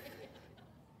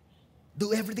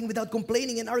 Do everything without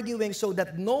complaining and arguing so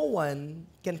that no one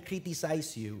can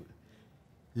criticize you.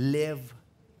 Live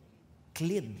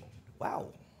clean.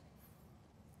 Wow.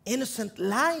 Innocent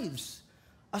lives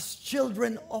as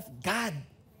children of God.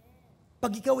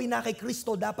 Pag ikaw ay na kay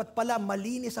Kristo, dapat pala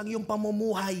malinis ang iyong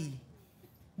pamumuhay.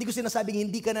 Hindi ko sinasabing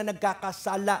hindi ka na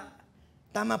nagkakasala.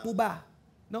 Tama po ba?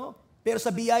 No? Pero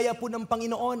sa biyaya po ng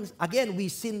Panginoon, again,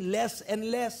 we sin less and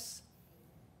less.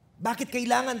 Bakit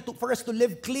kailangan for us to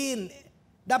live clean?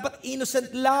 Dapat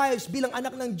innocent lives bilang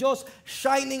anak ng Diyos,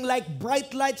 shining like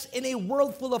bright lights in a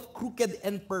world full of crooked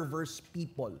and perverse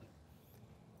people.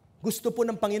 Gusto po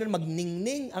ng Panginoon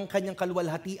magningning ang kanyang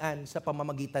kaluwalhatian sa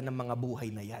pamamagitan ng mga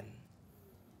buhay na yan.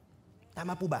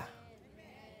 Tama po ba?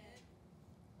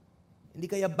 Hindi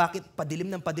kaya bakit padilim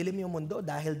ng padilim yung mundo?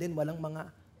 Dahil din walang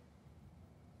mga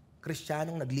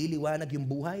Kristiyanong nagliliwanag yung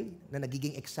buhay na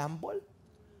nagiging example.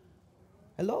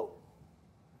 Hello?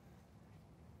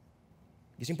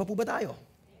 Gising pa po ba tayo?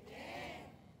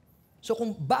 So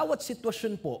kung bawat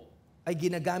sitwasyon po ay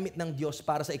ginagamit ng Diyos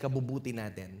para sa ikabubuti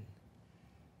natin,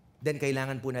 then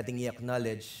kailangan po nating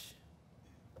i-acknowledge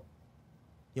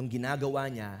yung ginagawa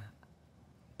niya,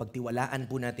 pagtiwalaan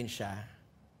po natin siya,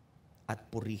 at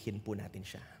purihin po natin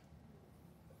siya.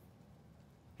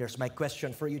 Here's my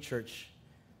question for you, church.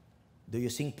 Do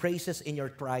you sing praises in your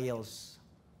trials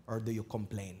or do you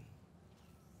complain?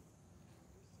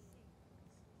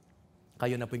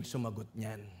 Kayo na po yung sumagot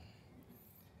niyan.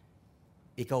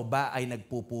 Ikaw ba ay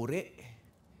nagpupuri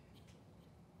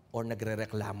o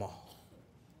nagrereklamo?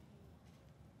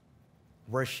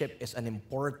 Worship is an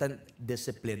important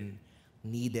discipline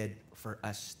needed for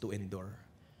us to endure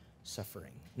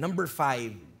suffering. Number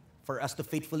 5, for us to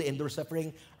faithfully endure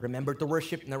suffering, remember to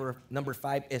worship. Number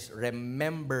 5 is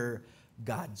remember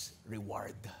God's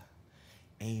reward.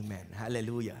 Amen.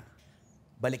 Hallelujah.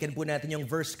 Balikan po natin yung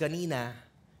verse kanina.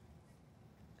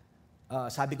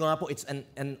 Sabi ko nga po, it's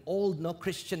an old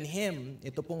Christian hymn.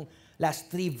 Ito pong last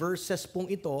 3 verses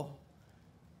pong ito.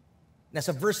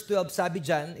 Nasa verse 12, sabi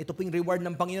dyan, ito pong reward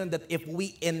ng Panginoon that if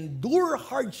we endure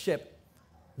hardship,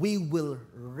 we will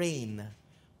reign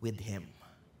with Him.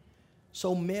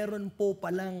 So meron po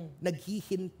palang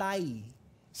naghihintay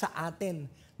sa atin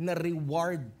na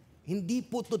reward. Hindi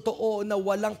po totoo na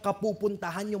walang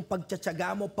kapupuntahan yung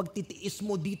pagtsatsaga mo, pagtitiis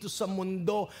mo dito sa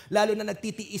mundo. Lalo na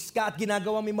nagtitiis ka at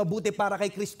ginagawa mo mabuti para kay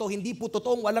Kristo. Hindi po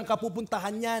totoong walang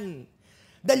kapupuntahan yan.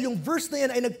 Dahil yung verse na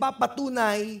yan ay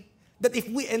nagpapatunay that if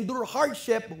we endure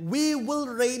hardship, we will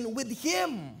reign with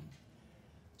Him.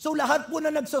 So lahat po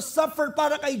na nagsasuffer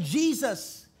para kay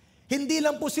Jesus, hindi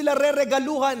lang po sila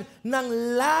reregaluhan ng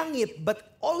langit,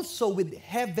 but also with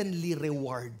heavenly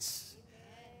rewards.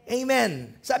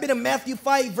 Amen. Sabi ng Matthew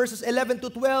 5 verses 11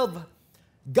 to 12,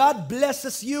 God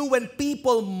blesses you when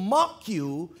people mock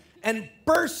you and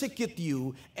persecute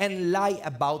you and lie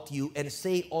about you and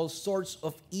say all sorts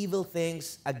of evil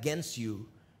things against you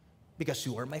because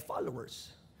you are my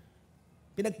followers.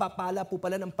 Pinagpapala po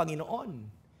pala ng Panginoon.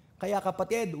 Kaya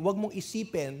kapatid, huwag mong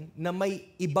isipin na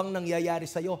may ibang nangyayari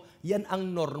sa'yo. Yan ang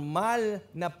normal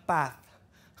na path.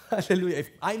 Hallelujah. If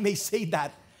I may say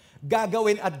that,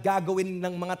 gagawin at gagawin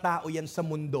ng mga tao yan sa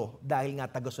mundo dahil nga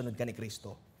tagasunod ka ni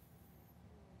Kristo.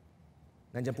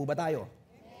 Nandiyan po ba tayo?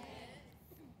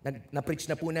 Na-preach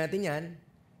na po natin yan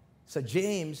sa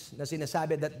James na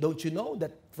sinasabi that don't you know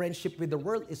that friendship with the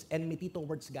world is enmity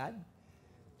towards God?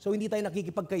 So hindi tayo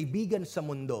nakikipagkaibigan sa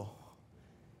mundo.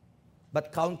 But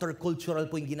countercultural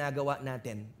po yung ginagawa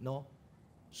natin, no?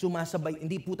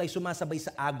 Hindi po tayo sumasabay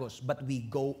sa agos, but we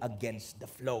go against the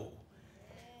flow.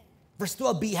 Verse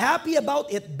 12, be happy about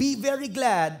it, be very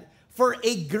glad, for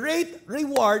a great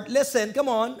reward, listen, come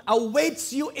on,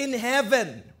 awaits you in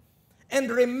heaven. And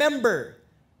remember,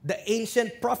 the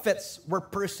ancient prophets were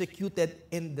persecuted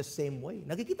in the same way.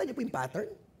 Nakikita niyo po yung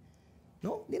pattern?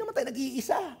 No? Hindi naman tayo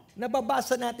nag-iisa.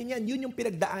 Nababasa natin yan. Yun yung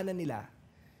pinagdaanan nila.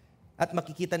 At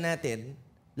makikita natin,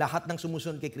 lahat ng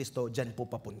sumusunod kay Kristo, dyan po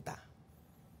papunta.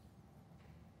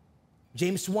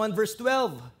 James 1 verse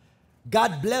 12,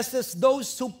 God blesses those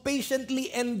who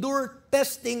patiently endure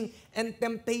testing and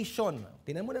temptation.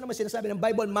 Tingnan mo na naman sinasabi ng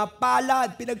Bible,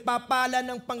 mapalad, pinagpapala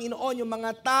ng Panginoon yung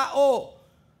mga tao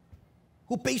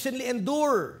who patiently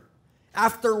endure.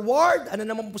 Afterward, ano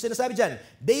naman po sinasabi dyan?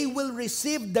 They will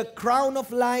receive the crown of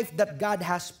life that God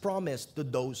has promised to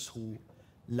those who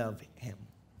love Him.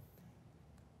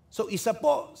 So isa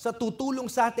po sa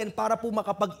tutulong sa atin para po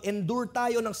makapag-endure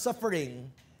tayo ng suffering,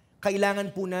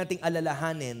 kailangan po nating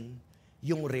alalahanin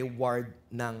yung reward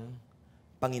ng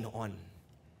Panginoon.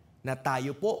 Na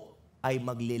tayo po ay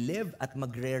maglilive at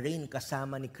magre-reign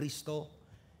kasama ni Kristo,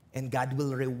 and God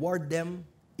will reward them.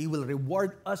 He will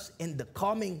reward us in the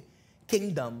coming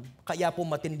kingdom. Kaya po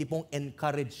matindi pong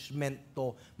encouragement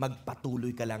to,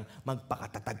 magpatuloy ka lang,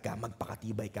 magpakatatag ka,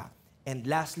 magpakatibay ka. And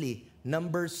lastly,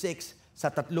 number 6, sa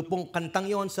 30 kantang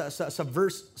yon, sa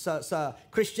verse, sa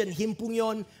Christian hymn pong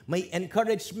yon, may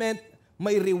encouragement,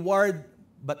 may reward,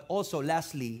 but also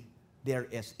lastly, there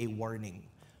is a warning.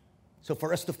 So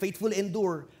for us to faithfully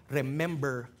endure,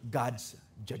 remember God's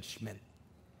judgment.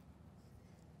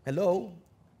 Hello?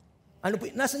 Ano po,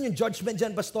 nasan yung judgment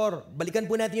dyan, Pastor? Balikan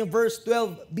po natin yung verse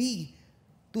 12b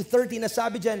to 30 na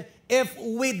sabi dyan, if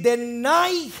we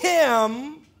deny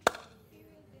Him,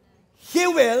 He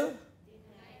will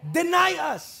deny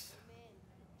us.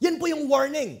 Yan po yung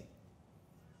warning.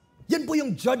 Yan po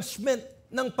yung judgment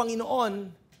ng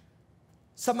Panginoon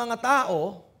sa mga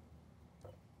tao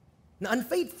na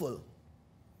unfaithful.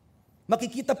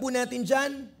 Makikita po natin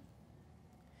dyan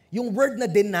yung word na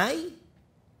deny,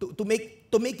 to make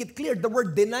to make it clear, the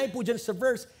word deny po dyan sa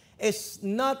verse is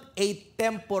not a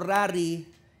temporary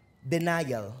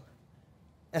denial.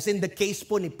 As in the case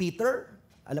po ni Peter,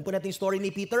 alam po natin yung story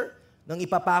ni Peter, nang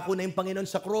ipapako na yung Panginoon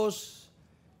sa cross,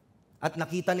 at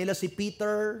nakita nila si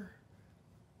Peter,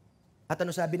 at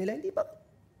ano sabi nila, hindi ba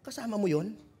kasama mo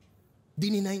yun?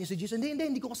 Dininay niya si Jesus.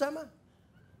 Hindi ko kasama.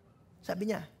 Sabi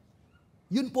niya,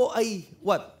 yun po ay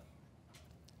what?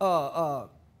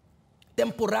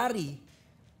 Temporary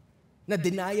na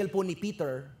denial po ni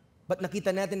Peter, but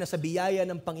nakita natin na sa biyaya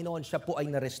ng Panginoon, siya po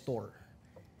ay na-restore.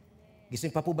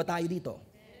 Gising pa po ba tayo dito?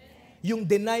 Yung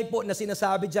deny po na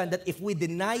sinasabi dyan, that if we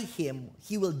deny Him,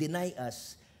 He will deny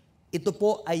us. Ito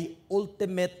po ay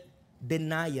ultimate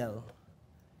denial.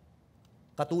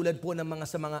 Katulad po ng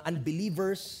sa mga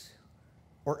unbelievers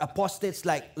or apostates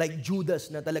like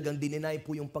Judas na talagang dininay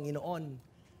po yung Panginoon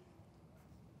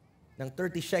ng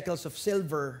 30 shekels of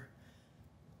silver.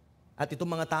 At itong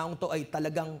mga taong to ay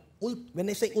talagang, when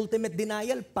I say ultimate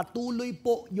denial, patuloy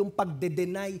po yung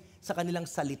pagde-deny sa kanilang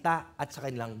salita at sa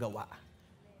kanilang gawa.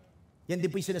 Yan din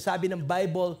po yung sinasabi ng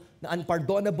Bible na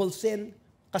unpardonable sin,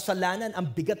 kasalanan, ang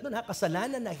bigat nun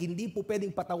kasalanan na hindi po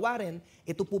pwedeng patawarin,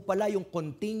 ito po pala yung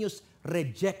continuous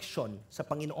rejection sa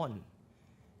Panginoon.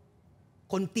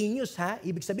 Continuous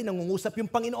ibig sabihin, nangungusap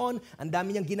yung Panginoon, ang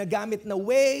dami niyang ginagamit na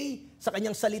way sa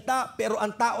kanyang salita, pero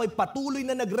ang tao ay patuloy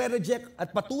na nagre-reject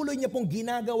at patuloy niya pong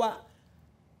ginagawa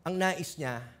ang nais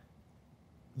niya.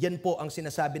 Yan po ang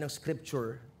sinasabi ng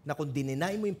Scripture na kung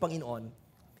dininay mo yung Panginoon,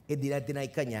 dinadeny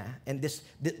ka niya. And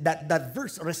that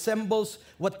verse resembles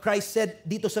what Christ said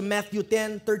dito sa Matthew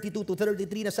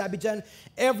 10:32-33 na sabi dyan,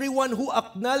 everyone who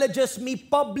acknowledges me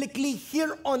publicly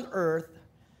here on earth,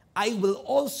 I will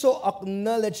also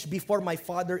acknowledge before my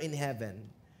Father in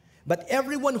heaven. But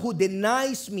everyone who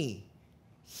denies me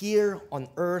here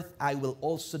on earth, I will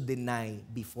also deny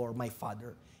before my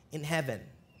Father in heaven.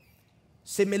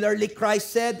 Similarly,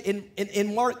 Christ said in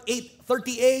Mark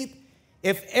 8:38,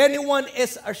 if anyone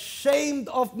is ashamed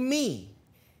of me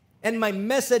and my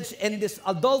message in these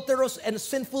adulterous and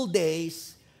sinful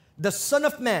days, the Son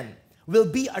of Man will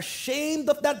be ashamed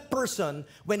of that person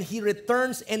when he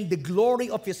returns in the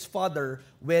glory of his Father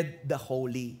with the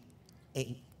holy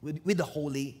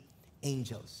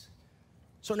angels.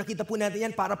 So nakita po natin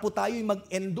yan para po tayo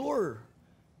mag-endure.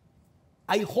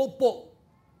 I hope po,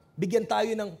 bigyan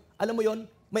tayo ng, alam mo yon,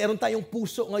 mayroon tayong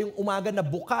puso ngayong umaga na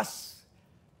bukas,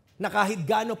 na kahit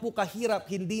gaano po kahirap,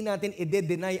 hindi natin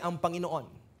i-deny ang Panginoon.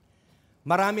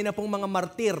 Marami na pong mga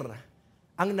martir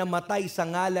ang namatay sa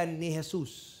ngalan ni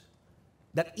Jesus.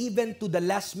 That even to the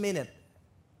last minute,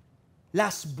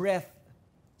 last breath,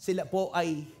 sila po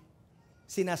ay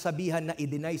sinasabihan na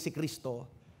i-deny si Kristo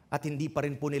at hindi pa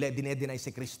rin po nila dinedeny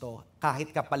si Kristo. Kahit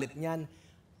kapalit niyan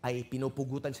ay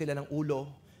pinupugutan sila ng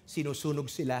ulo, sinusunog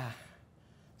sila.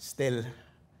 Still,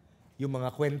 yung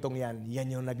mga kwentong yan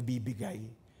yung nagbibigay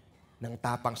ng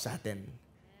tapang sa atin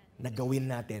na gawin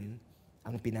natin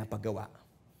ang pinapagawa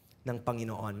ng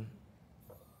Panginoon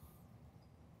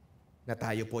na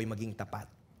tayo po ay maging tapat.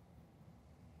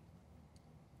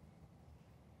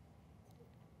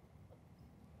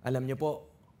 Alam niyo po,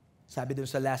 sabi dun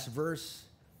sa last verse,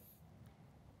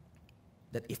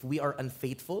 that if we are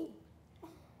unfaithful,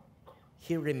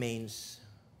 He remains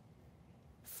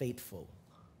faithful.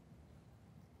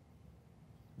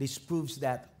 This proves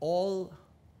that all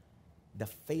the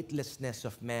faithlessness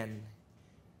of man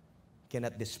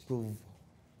cannot disprove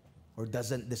or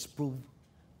doesn't disprove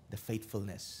the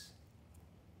faithfulness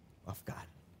of God.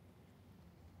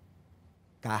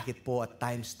 Kahit po at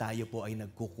times tayo po ay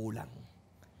nagkukulang,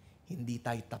 hindi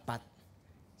tayo tapat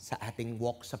sa ating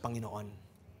walk sa Panginoon.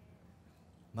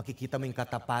 Makikita mo yung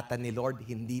katapatan ni Lord,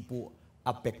 hindi po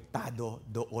apektado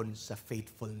doon sa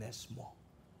faithfulness mo.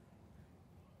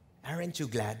 Aren't you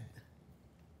glad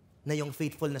na yung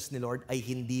faithfulness ni Lord ay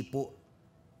hindi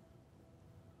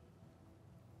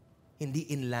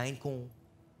in line kung,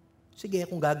 sige,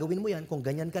 kung gagawin mo yan, kung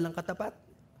ganyan ka lang katapat,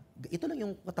 ito lang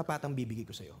yung katapatang bibigay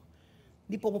ko sa iyo.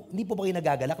 Hindi po ba kayo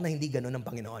nagagalak na hindi gano'n ang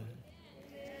Panginoon?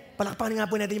 Palakpakan nga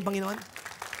po natin yung Panginoon.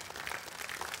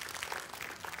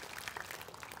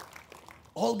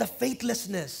 All the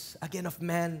faithlessness, again, of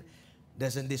man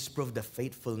doesn't disprove the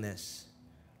faithfulness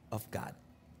of God.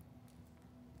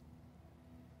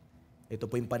 Ito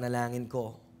po yung panalangin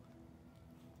ko.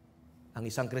 Ang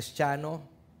isang Kristiyano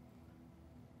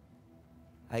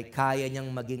ay kaya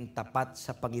niyang maging tapat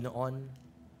sa Panginoon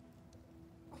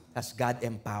as God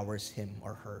empowers him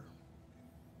or her.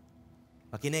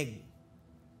 Makinig.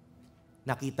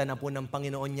 Nakita na po ng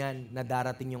Panginoon yan na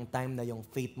darating yung time na yung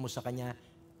faith mo sa Kanya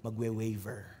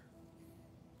magwe-waver.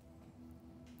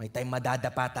 May time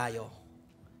madadapa tayo.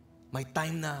 May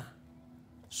time na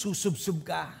susubsub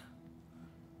ka.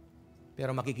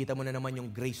 Pero makikita mo na naman yung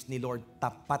grace ni Lord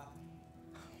tapat.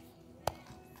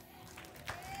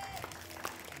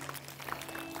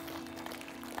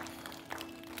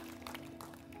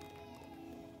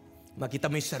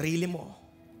 Makita mo yung sarili mo.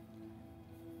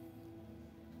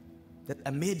 That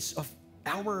amidst of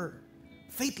our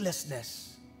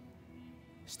faithlessness,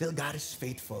 still God is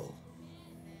faithful.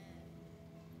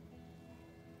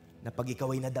 Na pag ikaw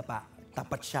ay nadapa,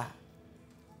 tapat siya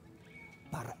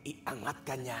para iangat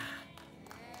ka niya.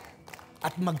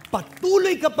 At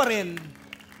magpatuloy ka pa rin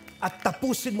at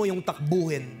tapusin mo yung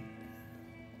takbuhin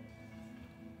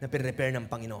na pinrepare ng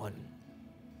Panginoon.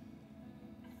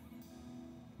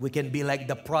 We can be like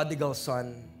the prodigal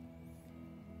son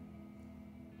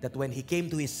that when he came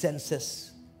to his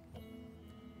senses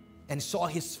and saw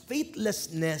his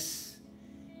faithlessness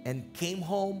and came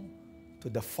home to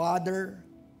the father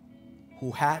who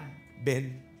had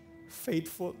been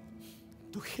faithful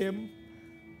to him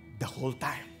the whole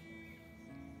time.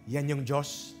 Yan yung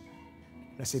Diyos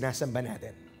na sinasamba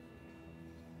natin.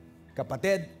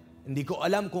 Kapatid, hindi ko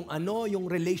alam kung ano yung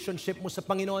relationship mo sa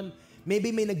Panginoon.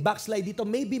 Maybe may nag-backslide dito.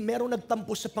 Maybe merong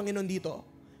nagtampo sa Panginoon dito.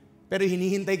 Pero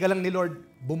hinihintay ka lang ni Lord,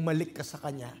 bumalik ka sa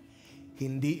Kanya.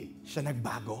 Hindi siya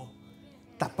nagbago.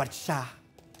 Tapat siya.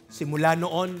 Simula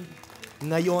noon,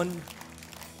 ngayon,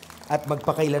 at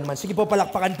magpakailanman. Sige po,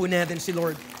 palakpakan po natin si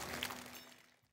Lord.